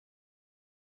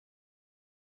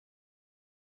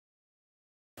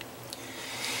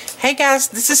Hey guys,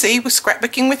 this is E with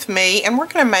Scrapbooking with Me, and we're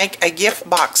going to make a gift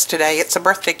box today. It's a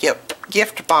birthday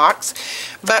gift box,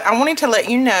 but I wanted to let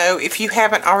you know, if you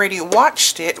haven't already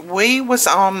watched it, we was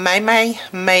on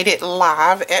Maymay Made It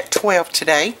Live at 12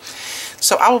 today.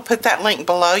 So I will put that link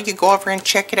below. You go over and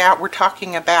check it out. We're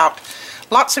talking about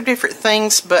lots of different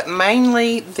things, but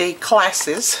mainly the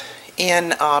classes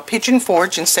in Pigeon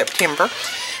Forge in September.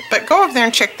 But go over there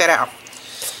and check that out.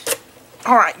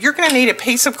 Alright, you're going to need a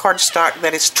piece of cardstock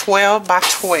that is 12 by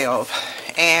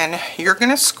 12, and you're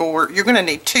going to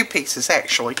need two pieces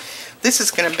actually. This is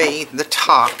going to be the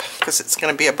top because it's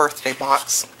going to be a birthday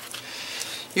box.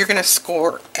 You're going to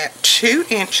score at 2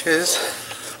 inches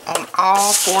on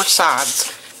all 4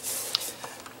 sides.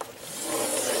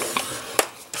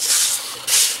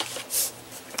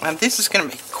 And this is going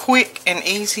to be quick and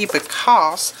easy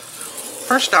because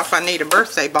first off, I need a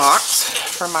birthday box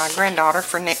for my granddaughter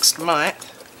for next month.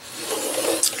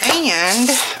 And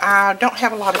I don't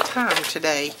have a lot of time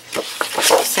today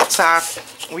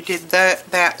since we did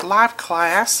that live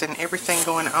class and everything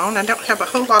going on. I don't have a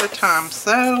whole lot of time,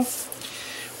 so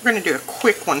we're going to do a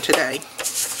quick one today.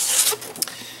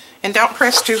 And don't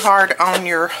press too hard on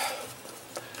your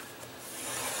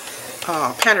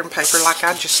pattern paper like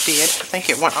I just did. I think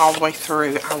it went all the way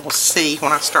through. I will see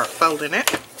when I start folding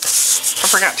it. I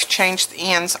forgot to change the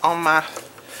ends on my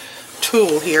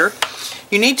tool here.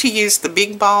 You need to use the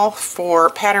big ball for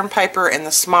pattern paper and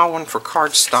the small one for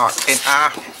cardstock. And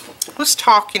I was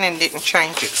talking and didn't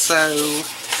change it, so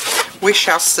we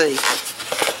shall see.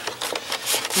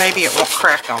 Maybe it won't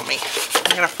crack on me.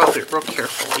 I'm going to fold it real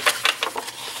carefully.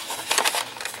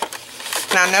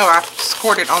 Now I know I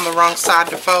scored it on the wrong side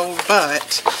to fold,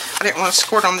 but I didn't want to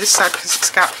score it on this side because it's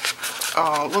got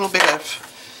a little bit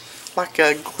of like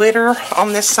a glitter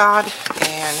on this side,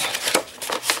 and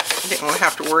I didn't want to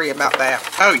have to worry about that.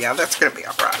 Oh yeah, that's going to be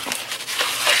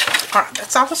alright. Alright,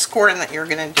 that's all the scoring that you're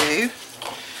going to do.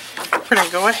 We're going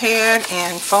to go ahead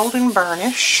and fold and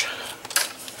burnish.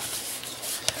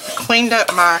 I cleaned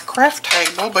up my craft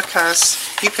table because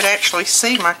you could actually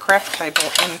see my craft table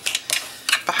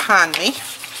behind me.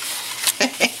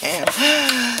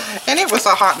 And it was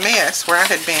a hot mess where I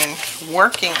had been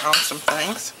working on some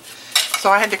things. So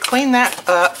I had to clean that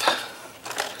up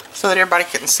so that everybody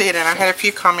couldn't see it. And I had a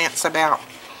few comments about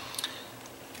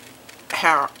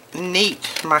how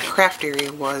neat my craft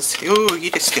area was. Ooh, you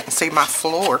just didn't see my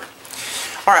floor.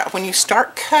 Alright, when you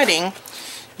start cutting,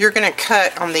 you're going to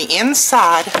cut on the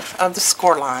inside of the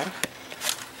score line.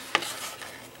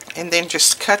 And then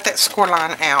just cut that score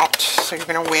line out. So you're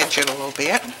going to wedge it a little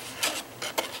bit.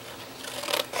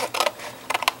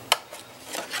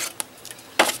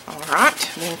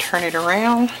 Alright, then turn it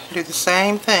around. Do the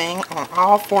same thing on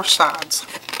all 4 sides.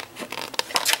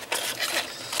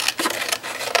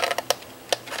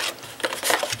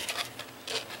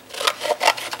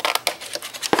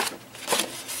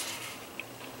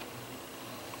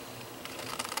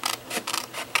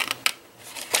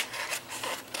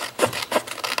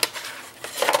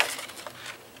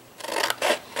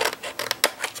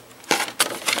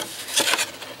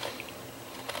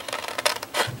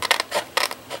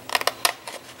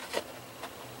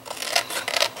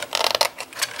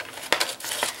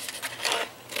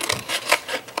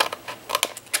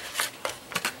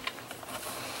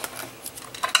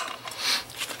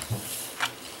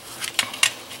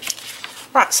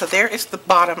 Right, so there is the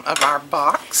bottom of our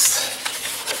box.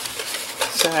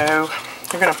 So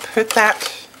we're going to put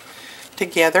that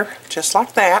together just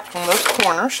like that on those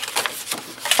corners,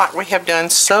 like we have done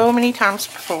so many times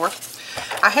before.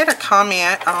 I had a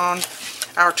comment on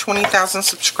our 20,000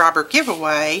 subscriber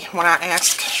giveaway when I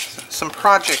asked some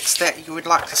projects that you would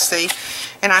like to see,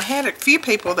 and I had a few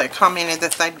people that commented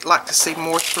that they'd like to see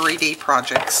more 3D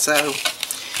projects, so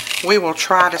we will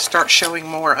try to start showing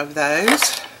more of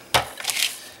those.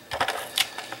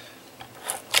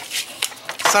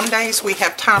 Some days we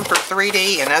have time for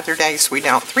 3D and other days we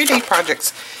don't. 3D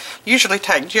projects usually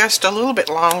take just a little bit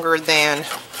longer than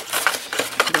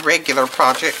the regular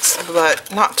projects, but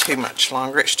not too much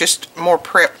longer. It's just more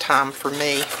prep time for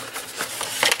me.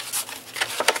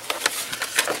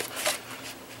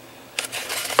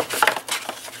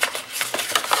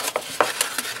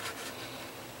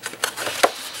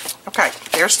 Okay,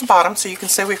 there's the bottom, so you can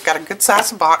see we've got a good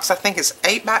size box. I think it's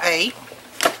 8 by 8.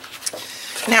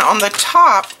 Now on the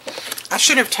top, I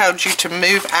should have told you to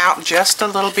move out just a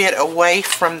little bit away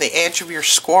from the edge of your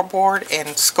scoreboard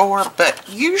and score, but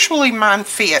usually mine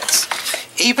fits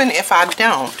even if I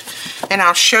don't, and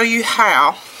I'll show you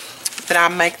how that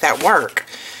I make that work.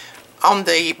 On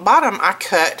the bottom I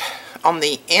cut on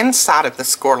the inside of the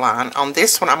score line. On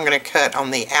this one, I'm going to cut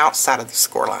on the outside of the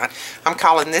score line. I'm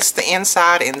calling this the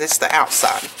inside and this the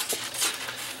outside.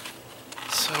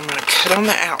 So I'm going to cut on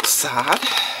the outside.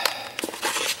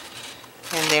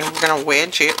 And then we're going to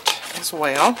wedge it as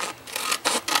well.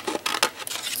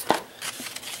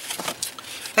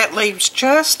 That leaves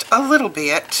just a little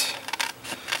bit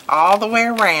all the way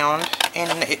around,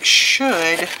 and it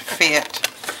should fit.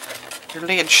 Your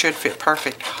lid should fit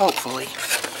perfect, hopefully.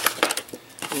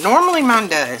 Normally mine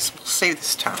does. We'll see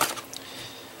this time.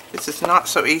 This is not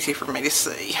so easy for me to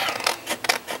see.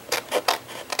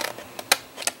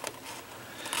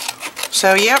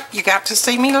 So, yep, you got to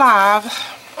see me live.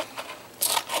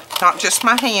 Not just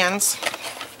my hands.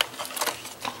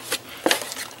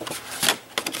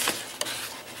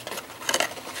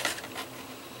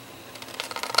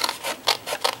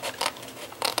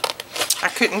 I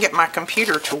couldn't get my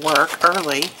computer to work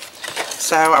early,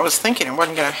 so I was thinking it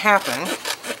wasn't going to happen.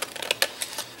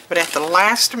 But at the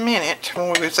last minute,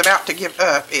 when we was about to give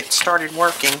up, it started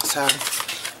working, so.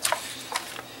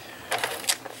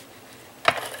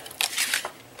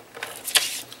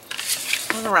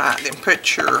 Alright, then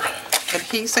put your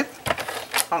adhesive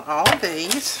on all of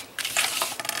these.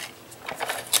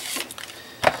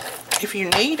 If you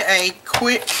need a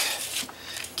quick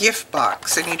gift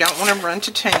box and you don't want to run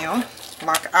to town,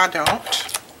 like I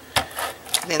don't,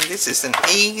 then this is an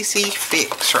easy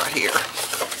fix right here.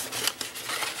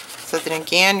 So then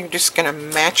again, you're just going to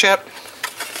match up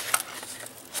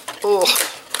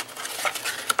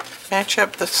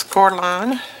the score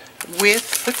line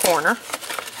with the corner.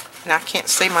 And I can't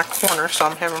see my corner, so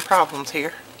I'm having problems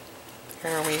here.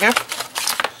 There we go.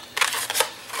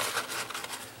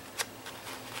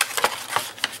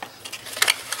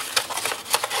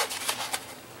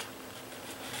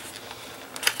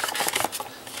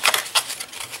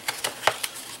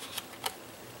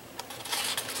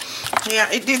 Yeah,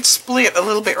 it did split a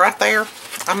little bit right there.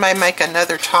 I may make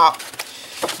another top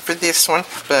for this one,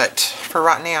 but for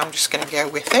right now I'm just going to go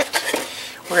with it.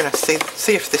 We're going to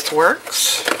see if this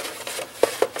works.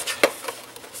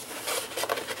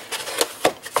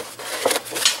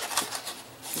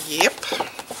 Yep,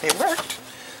 it worked.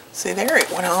 See there,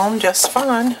 it went on just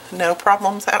fine. No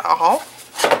problems at all.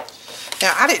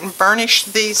 Now, I didn't burnish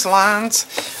these lines.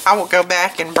 I will go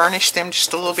back and burnish them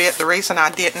just a little bit. The reason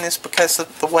I didn't is because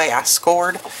of the way I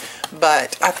scored,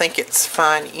 but I think it's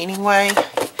fine anyway.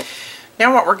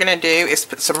 Now what we're going to do is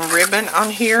put some ribbon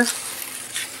on here,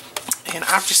 and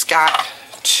I've just got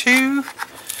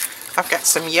I've got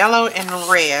some yellow and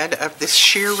red of this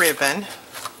sheer ribbon,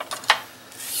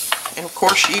 and of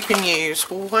course you can use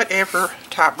whatever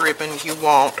type ribbon you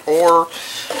want, or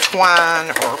twine,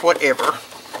 or whatever.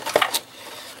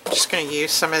 I'm just going to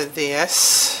use some of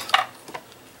this.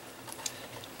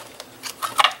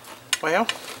 Well,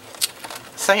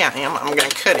 say I am. I'm going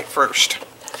to cut it first.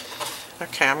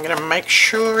 Okay, I'm going to make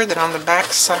sure that on the back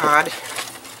side,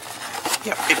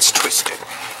 yep, it's twisted.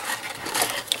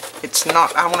 It's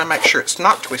not, I want to make sure it's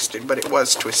not twisted, but it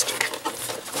was twisted.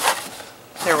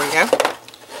 There we go.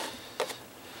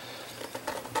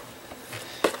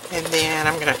 And then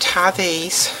I'm going to tie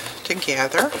these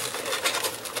together.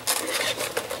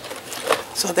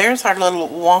 So there's our little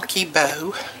wonky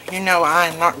bow. You know I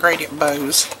am not great at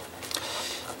bows,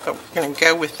 but we're going to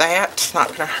go with that. It's not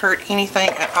going to hurt anything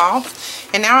at all.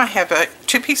 And now I have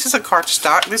 2 pieces of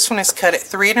cardstock. This one is cut at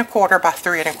 3 1/4 by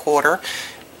 3 1/4,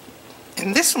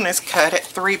 and this one is cut at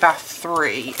 3 by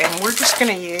 3. And we're just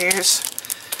going to use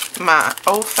my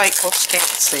Old Faithful stamp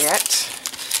set.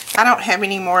 I don't have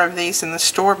any more of these in the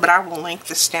store, but I will link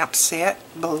the stamp set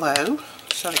below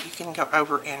so that you can go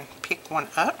over and pick one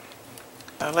up.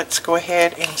 Let's go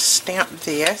ahead and stamp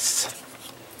this.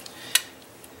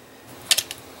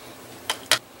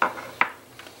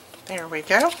 There we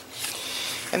go.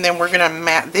 And then we're going to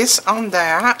mat this on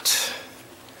that.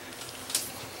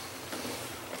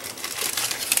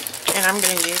 And I'm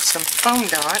going to use some foam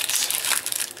dots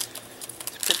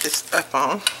to put this up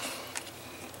on.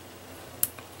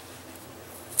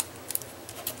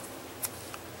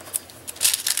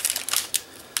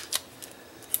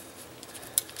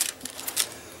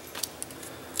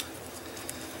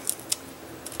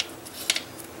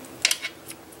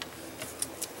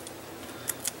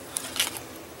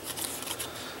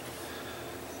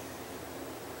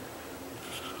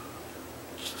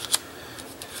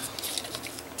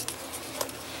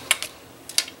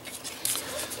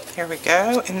 There we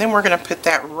go, and then we're going to put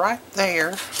that right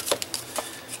there,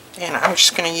 and I'm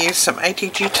just going to use some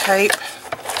ATG tape.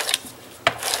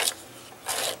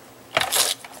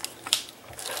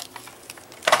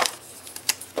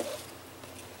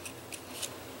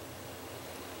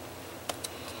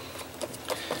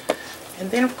 And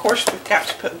then of course we've got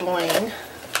to put bling.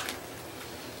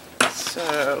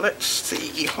 So let's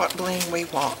see what bling we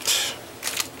want.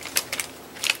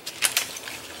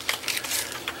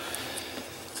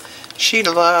 She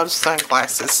loves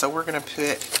sunglasses, so we're going to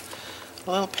put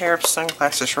a little pair of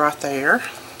sunglasses right there.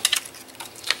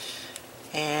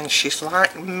 And she's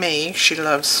like me, she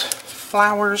loves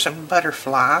flowers and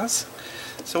butterflies.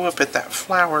 So we'll put that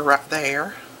flower right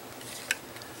there.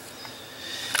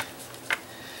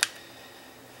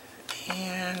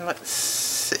 And let's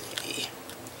see.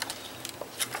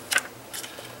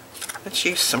 Let's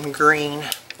use some green.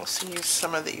 Let's use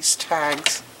some of these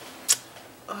tags.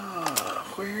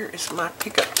 Where is my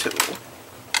pickup tool?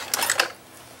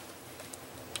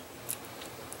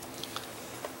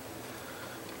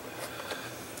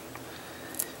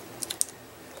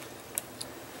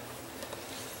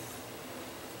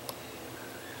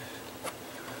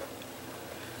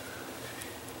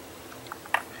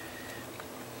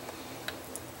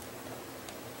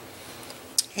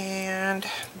 And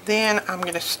then I'm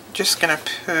just gonna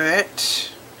put, I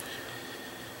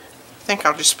think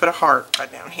I'll just put a heart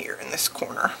right down here in this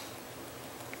corner.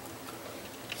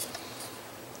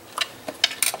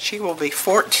 She will be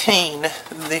 14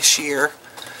 this year.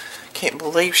 Can't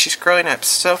believe she's growing up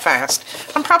so fast.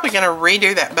 I'm probably going to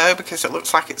redo that bow because it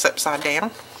looks like it's upside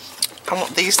down. I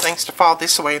want these things to fall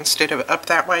this way instead of up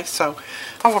that way, so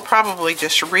I will probably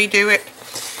just redo it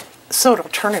so it'll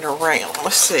turn it around.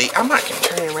 Let's see. I might can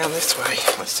turn it around this way.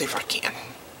 Let's see if I can.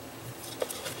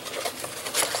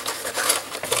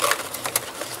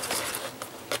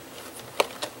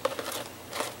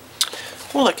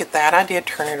 Well, look at that. I did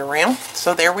turn it around.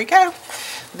 So there we go.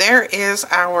 There is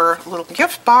our little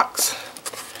gift box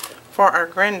for our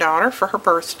granddaughter for her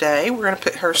birthday. We're going to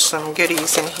put her some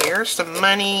goodies in here. Some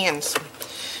money and some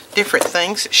different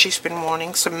things that she's been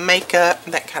wanting. Some makeup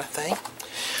and that kind of thing.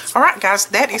 Alright guys,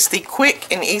 that is the quick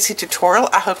and easy tutorial.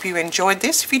 I hope you enjoyed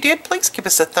this. If you did, please give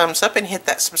us a thumbs up and hit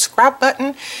that subscribe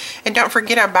button. And don't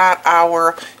forget about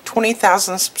our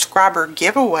 20,000 subscriber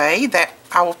giveaway. That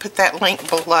I will put that link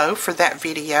below for that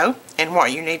video and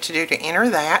what you need to do to enter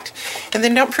that. And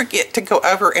then don't forget to go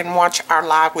over and watch our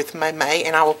live with Maymay,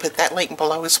 and I will put that link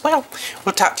below as well.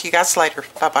 We'll talk to you guys later.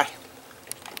 Bye-bye.